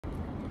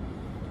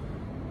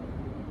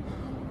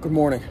Good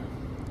morning.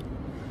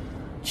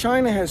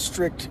 China has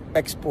strict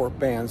export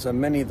bans on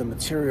many of the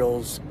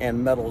materials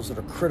and metals that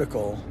are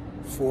critical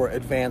for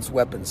advanced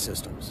weapons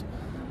systems.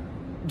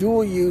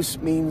 Dual use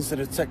means that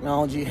its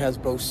technology has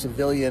both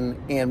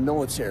civilian and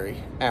military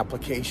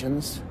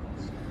applications,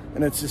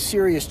 and it's a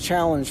serious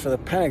challenge for the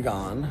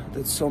Pentagon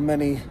that so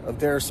many of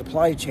their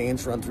supply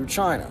chains run through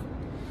China.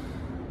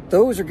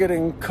 Those are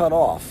getting cut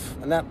off,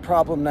 and that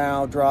problem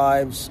now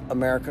drives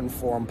American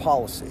foreign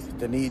policy.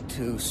 The need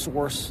to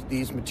source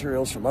these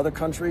materials from other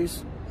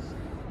countries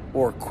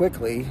or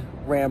quickly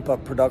ramp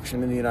up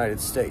production in the United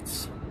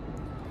States.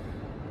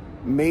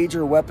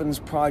 Major weapons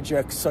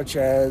projects such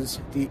as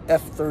the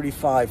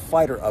F-35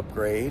 fighter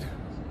upgrade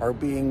are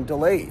being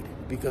delayed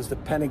because the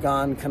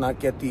Pentagon cannot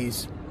get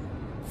these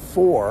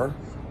 4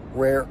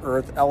 rare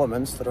earth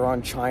elements that are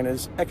on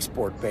China's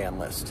export ban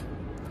list.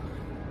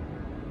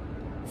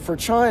 For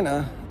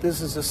China,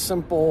 this is a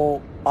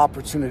simple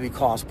opportunity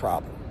cost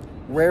problem.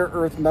 Rare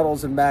earth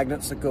metals and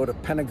magnets that go to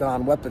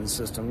Pentagon weapons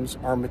systems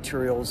are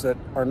materials that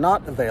are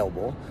not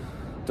available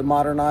to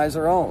modernize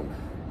our own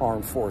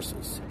armed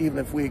forces, even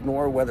if we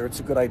ignore whether it's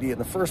a good idea in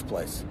the first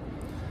place.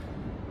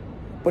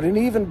 But an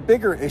even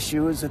bigger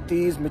issue is that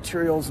these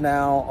materials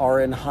now are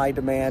in high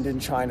demand in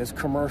China's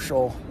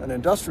commercial and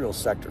industrial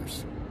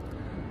sectors.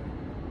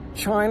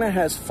 China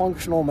has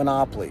functional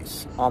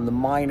monopolies on the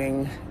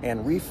mining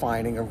and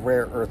refining of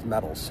rare earth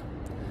metals,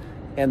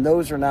 and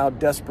those are now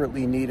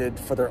desperately needed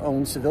for their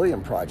own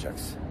civilian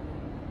projects.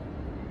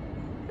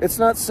 It's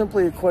not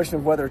simply a question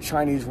of whether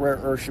Chinese rare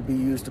earth should be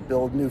used to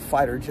build new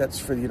fighter jets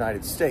for the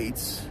United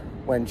States,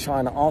 when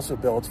China also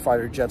builds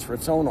fighter jets for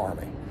its own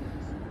army.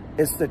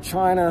 It's that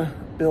China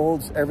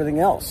builds everything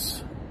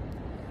else,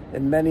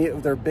 and many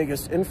of their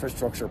biggest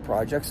infrastructure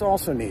projects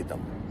also need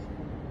them.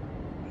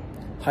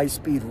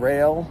 High-speed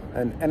rail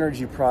and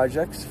energy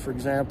projects, for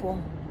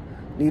example,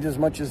 need as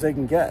much as they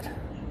can get.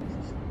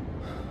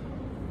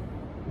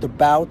 The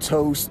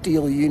Baotou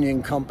Steel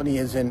Union Company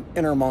is in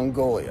Inner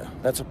Mongolia.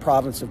 That's a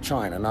province of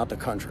China, not the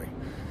country.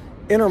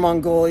 Inner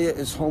Mongolia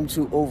is home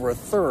to over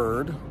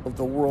 1/3 of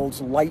the world's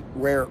light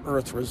rare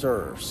earth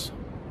reserves.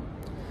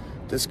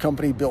 This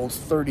company builds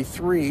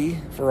 33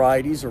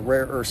 varieties of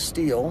rare earth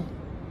steel,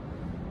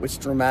 which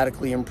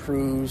dramatically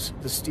improves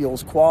the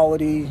steel's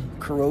quality,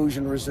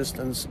 corrosion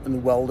resistance,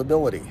 and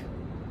weldability.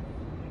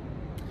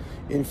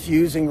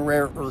 Infusing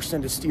rare earths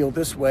into steel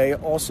this way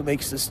also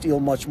makes the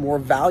steel much more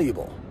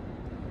valuable.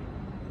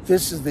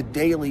 This is the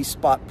daily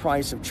spot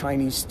price of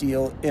Chinese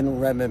steel in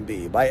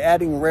renminbi. By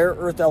adding rare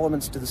earth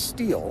elements to the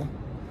steel,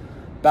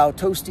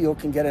 Baotou Steel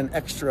can get an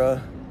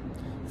extra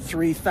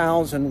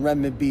 3,000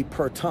 renminbi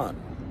per ton.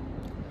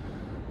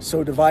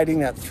 So dividing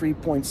that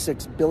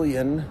 3.6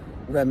 billion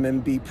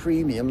renminbi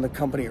premium the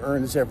company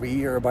earns every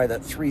year by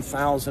that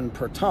 3,000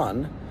 per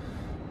ton,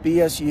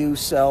 BSU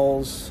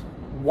sells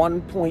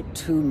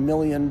 1.2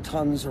 million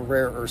tons of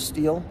rare earth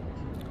steel,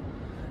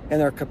 and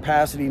their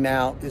capacity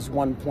now is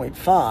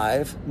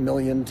 1.5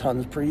 million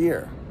tons per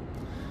year.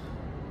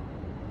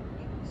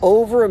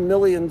 Over 1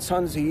 million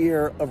tons a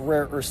year of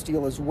rare earth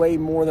steel is way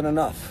more than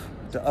enough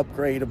to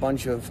upgrade a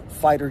bunch of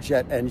fighter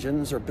jet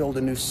engines or build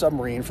a new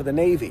submarine for the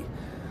Navy.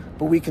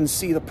 But we can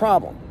see the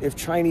problem. If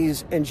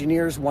Chinese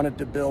engineers wanted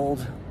to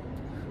build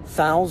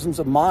thousands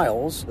of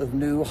miles of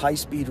new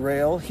high-speed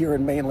rail here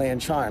in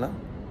mainland China,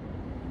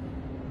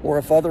 or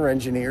if other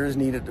engineers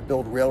needed to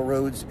build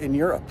railroads in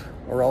Europe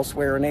or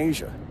elsewhere in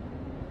Asia.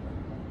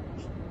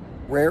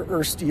 Rare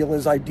earth steel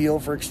is ideal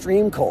for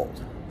extreme cold,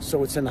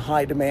 so it's in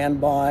high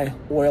demand by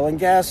oil and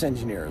gas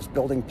engineers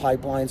building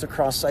pipelines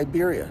across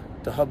Siberia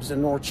to hubs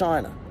in North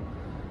China.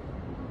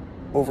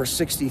 Over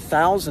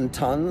 60,000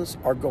 tons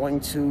are going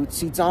to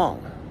Xizang,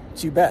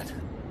 Tibet,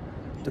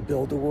 to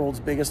build the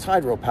world's biggest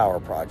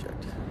hydropower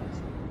project.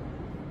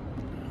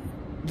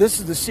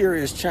 This is the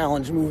serious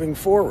challenge moving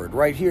forward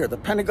right here. The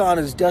Pentagon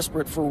is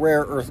desperate for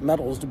rare earth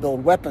metals to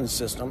build weapons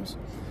systems,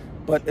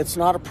 but it's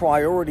not a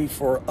priority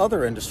for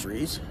other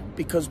industries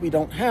because we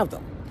don't have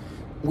them.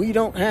 We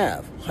don't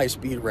have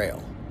high-speed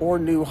rail or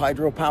new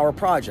hydropower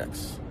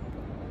projects.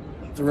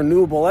 The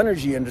renewable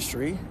energy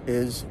industry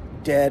is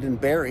dead and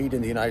buried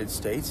in the United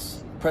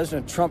States.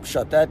 President Trump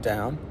shut that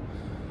down.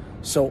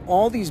 So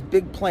all these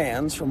big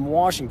plans from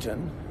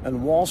Washington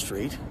and Wall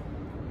Street,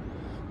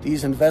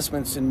 these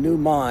investments in new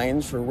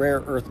mines for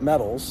rare earth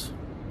metals,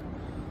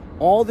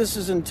 all this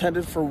is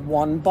intended for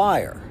one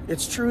buyer.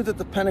 It's true that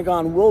the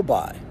Pentagon will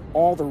buy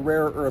all the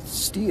rare earth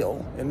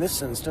steel, in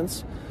this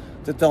instance,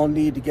 that they'll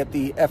need to get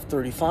the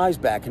F-35s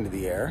back into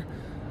the air,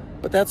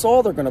 but that's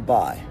all they're going to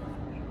buy.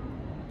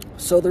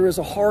 So there is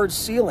a hard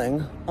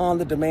ceiling on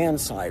the demand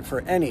side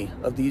for any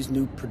of these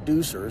new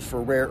producers for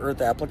rare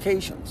earth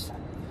applications.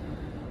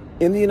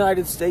 In the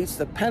United States,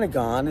 the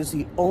Pentagon is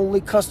the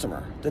only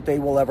customer that they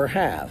will ever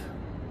have.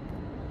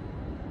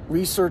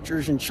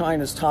 Researchers in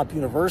China's top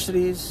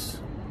universities,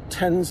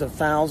 tens of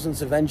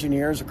thousands of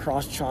engineers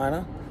across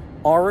China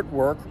are at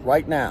work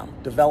right now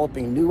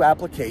developing new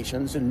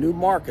applications and new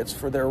markets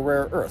for their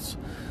rare earths.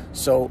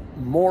 So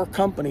more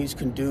companies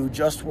can do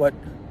just what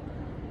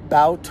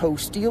Baotou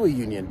Steel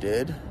Union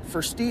did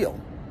for steel.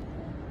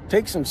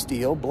 Take some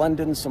steel,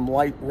 blend in some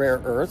light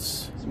rare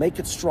earths, make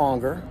it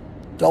stronger,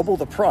 double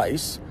the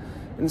price,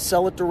 and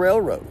sell it to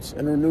railroads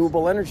and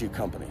renewable energy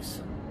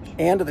companies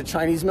and to the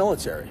Chinese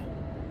military.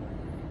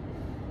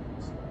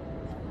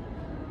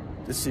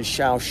 This is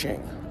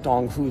Shaoxing,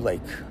 Donghu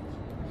Lake.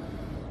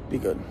 Be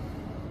good.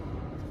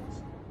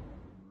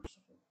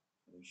 Merciful,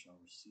 for they shall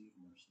receive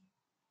mercy.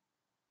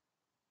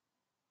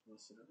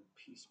 Blessed are the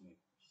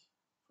peacemakers,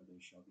 for they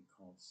shall be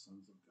called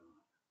sons of God.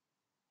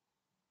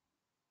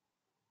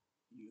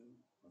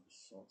 You are the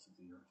salt of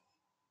the earth.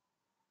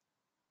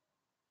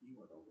 You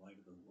are the light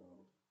of the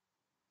world.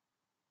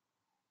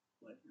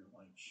 Let your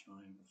light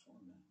shine before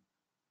men,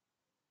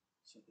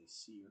 so they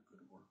see your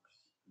good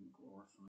works and glorify